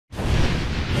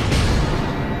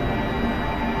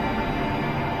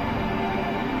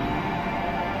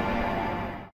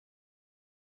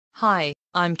Hi,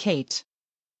 I'm Kate.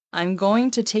 I'm going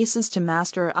to tases to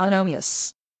Master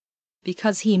Anomius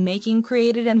because he making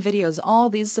created and videos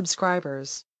all these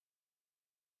subscribers.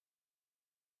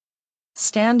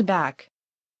 Stand back.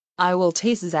 I will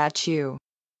tases at you.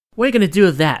 What are you gonna do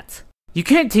with that? You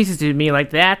can't tase it at me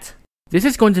like that. This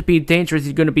is going to be dangerous.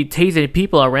 You're gonna be tasing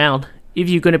people around if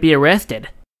you're gonna be arrested.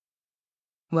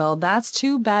 Well, that's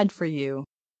too bad for you.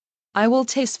 I will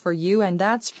tase for you and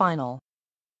that's final.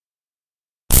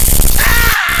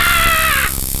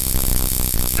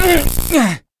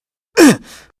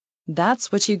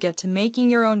 That's what you get to making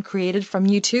your own created from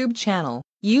YouTube channel.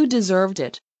 You deserved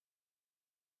it.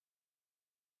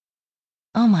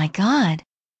 Oh my god.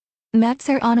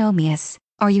 Master Anomius,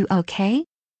 are you okay?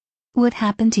 What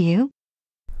happened to you?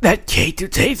 That Kate to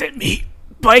tase at me,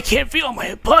 but I can't feel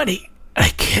my body. I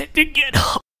can't get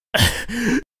up.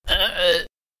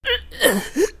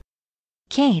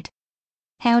 Kate,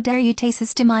 how dare you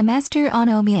tase to my Master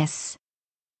Anomius?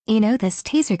 You know this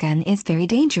taser gun is very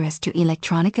dangerous to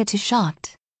electronica to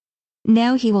shocked.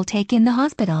 Now he will take in the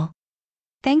hospital.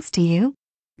 Thanks to you.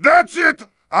 That's it!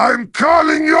 I'm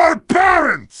calling your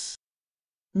parents!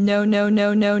 No.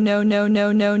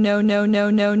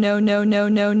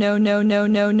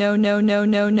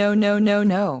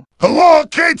 Hello,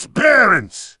 Kate's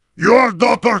parents! Your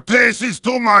daughter tases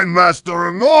to my Master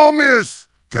Anomius!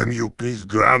 Can you please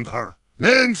grant her?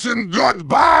 Thanks and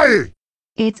goodbye!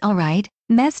 It's alright,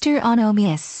 Master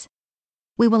Anomius.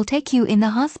 We will take you in the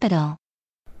hospital.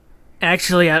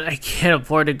 Actually, I can't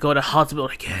afford to go to hospital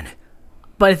again.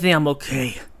 But I think I'm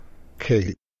okay.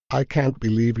 Kate, I can't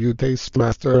believe you taste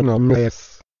Master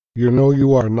Anomius. You know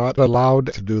you are not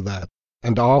allowed to do that.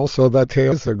 And also that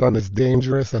taser gun is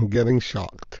dangerous and getting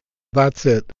shocked. That's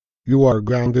it. You are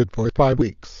grounded for 5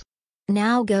 weeks.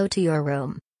 Now go to your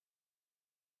room.